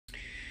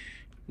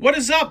What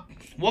is up?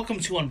 Welcome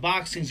to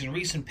Unboxings and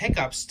Recent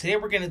Pickups. Today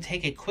we're going to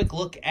take a quick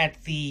look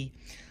at the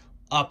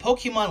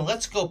Pokemon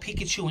Let's Go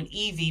Pikachu and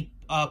Eevee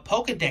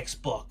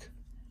Pokedex book.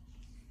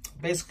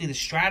 Basically the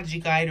strategy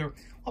guide, or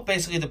well,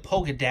 basically the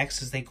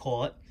Pokedex as they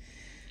call it.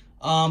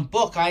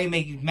 Book. I am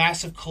a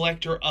massive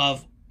collector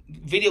of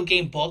video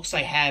game books.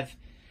 I have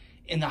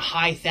in the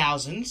high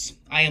thousands.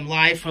 I am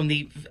live from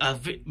the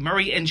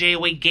Murray and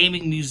J08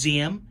 Gaming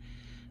Museum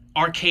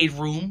arcade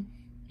room,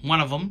 one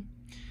of them.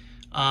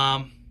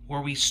 Where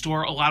we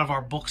store a lot of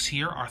our books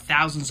here, our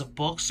thousands of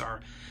books,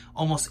 our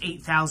almost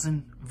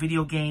 8,000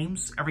 video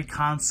games, every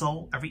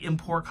console, every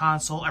import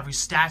console, every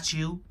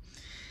statue,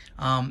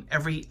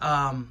 every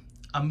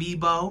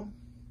amiibo,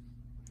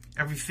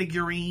 every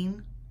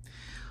figurine,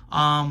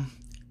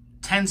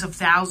 tens of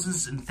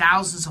thousands and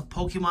thousands of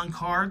Pokemon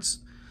cards,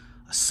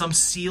 some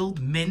sealed,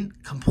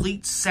 mint,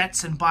 complete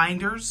sets and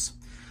binders,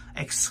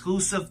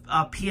 exclusive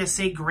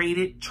PSA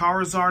graded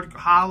Charizard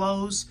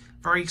holos,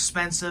 very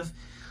expensive.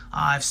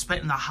 I've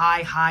spent in the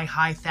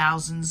high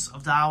thousands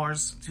of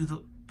dollars through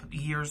the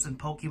years in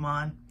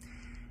Pokemon.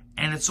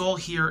 And it's all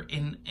here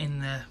in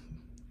the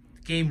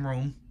game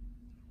room.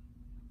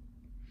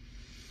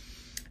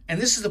 And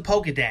this is the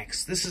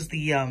Pokedex. This is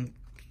the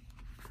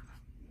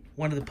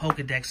one of the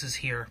Pokedexes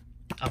here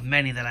of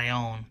many that I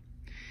own.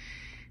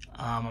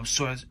 I'm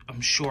sure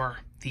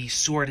the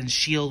Sword and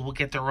Shield will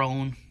get their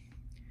own.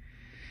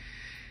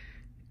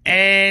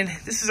 And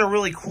this is a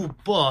really cool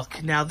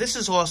book. Now, this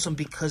is awesome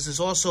because this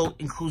also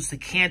includes the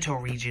Kanto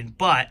region,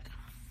 but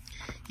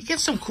you get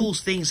some cool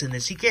things in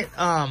this. You get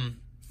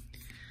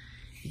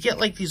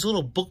like these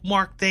little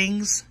bookmark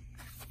things,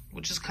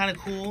 which is kind of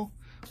cool,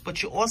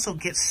 but you also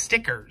get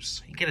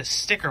stickers. You get a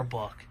sticker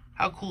book.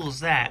 How cool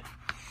is that?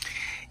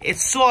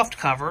 It's soft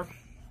cover,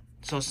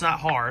 so it's not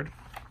hard.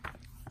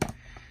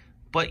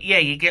 But yeah,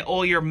 you get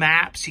all your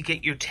maps, you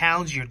get your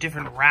towns, your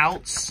different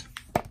routes.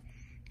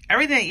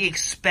 Everything that you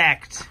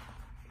expect,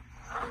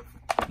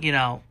 you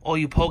know, all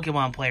you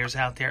Pokemon players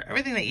out there,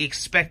 everything that you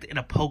expect in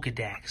a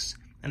Pokedex.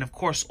 And, of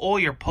course, all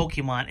your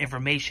Pokemon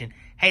information.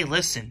 Hey,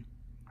 listen,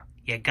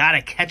 you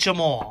gotta catch them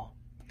all.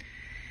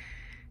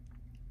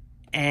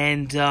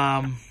 And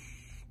I'm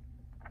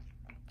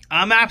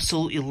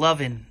absolutely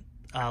loving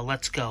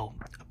Let's Go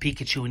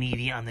Pikachu and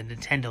Eevee on the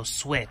Nintendo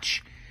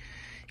Switch.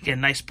 You get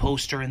a nice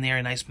poster in there,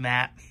 a nice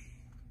map.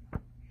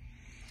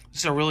 This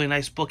is a really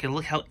nice book, and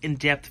look how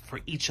in-depth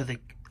for each of the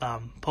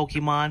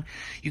Pokemon.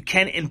 You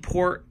can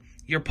import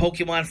your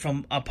Pokemon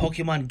from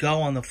Pokemon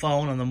Go on the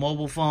phone, on the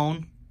mobile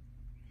phone.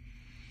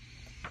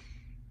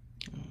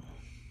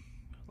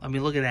 I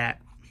mean, look at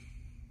that.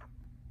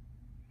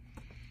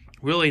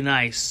 Really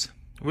nice.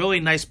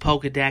 Really nice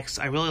Pokedex.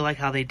 I really like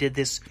how they did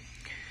this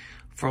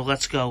for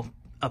Let's Go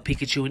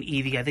Pikachu and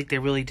Eevee. I think they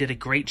really did a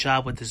great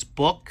job with this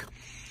book.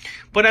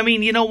 But, I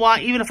mean, you know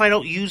what? Even if I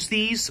don't use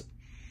these,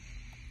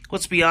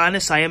 let's be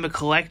honest, I am a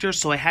collector,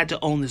 so I had to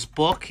own this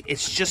book.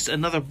 It's just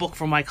another book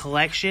from my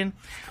collection.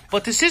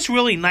 But this is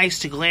really nice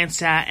to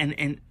glance at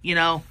and you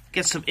know,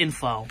 get some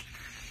info.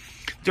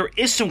 There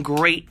is some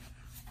great,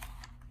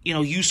 you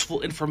know,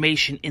 useful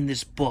information in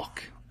this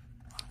book.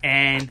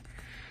 And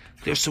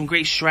there's some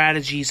great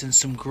strategies and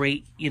some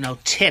great, you know,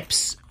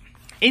 tips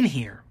in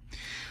here.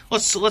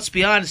 Let's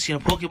be honest, you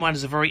know, Pokemon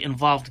is a very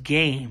involved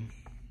game.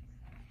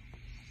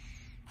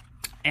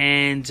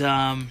 And,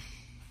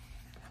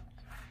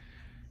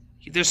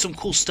 there's some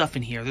cool stuff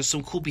in here. There's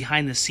some cool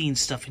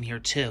behind-the-scenes stuff in here,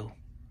 too.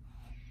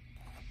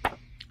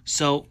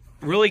 So,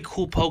 really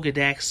cool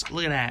Pokedex.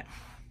 Look at that.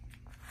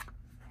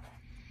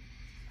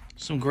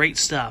 Some great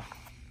stuff.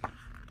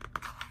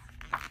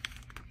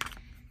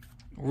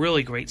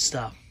 Really great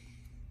stuff.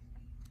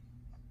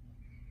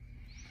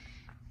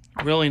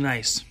 Really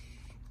nice.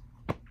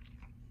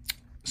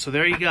 So,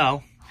 there you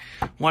go.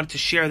 Wanted to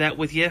share that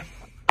with you.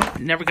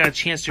 Never got a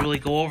chance to really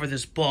go over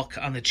this book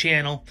on the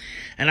channel,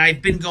 and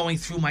I've been going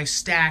through my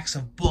stacks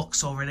of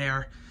books over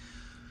there.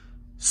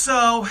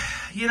 So,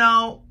 you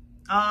know,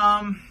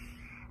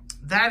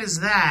 that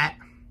is that.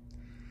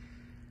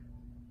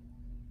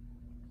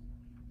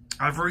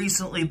 I've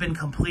recently been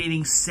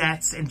completing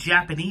sets, and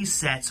Japanese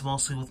sets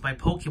mostly, with my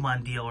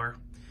Pokemon dealer.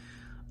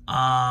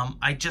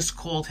 I just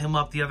called him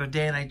up the other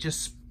day, and I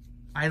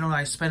don't know,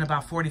 I spent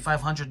about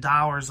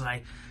 $4,500, and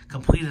I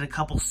completed a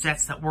couple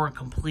sets that weren't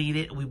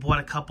completed. We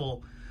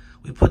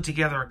put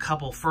together a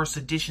couple first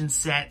edition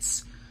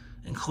sets,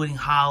 including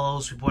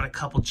holos. We bought a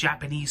couple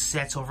Japanese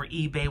sets over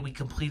eBay. We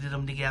completed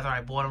them together.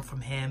 I bought them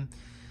from him.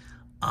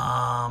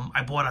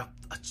 I bought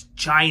a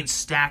giant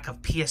stack of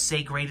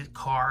PSA graded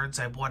cards.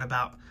 I bought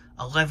about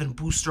 11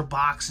 booster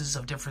boxes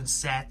of different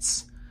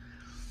sets.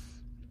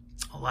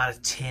 A lot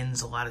of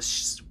tins, a lot of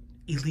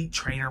Elite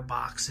Trainer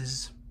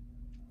boxes.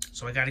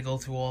 So I got to go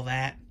through all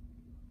that.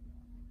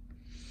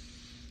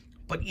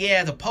 But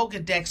yeah, the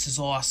Pokedex is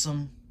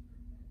awesome.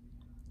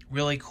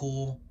 Really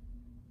cool.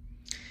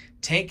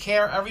 Take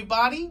care,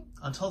 everybody.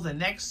 Until the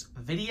next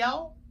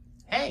video.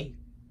 Hey,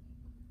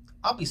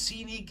 I'll be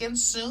seeing you again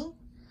soon.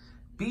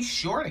 Be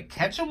sure to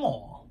catch them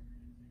all.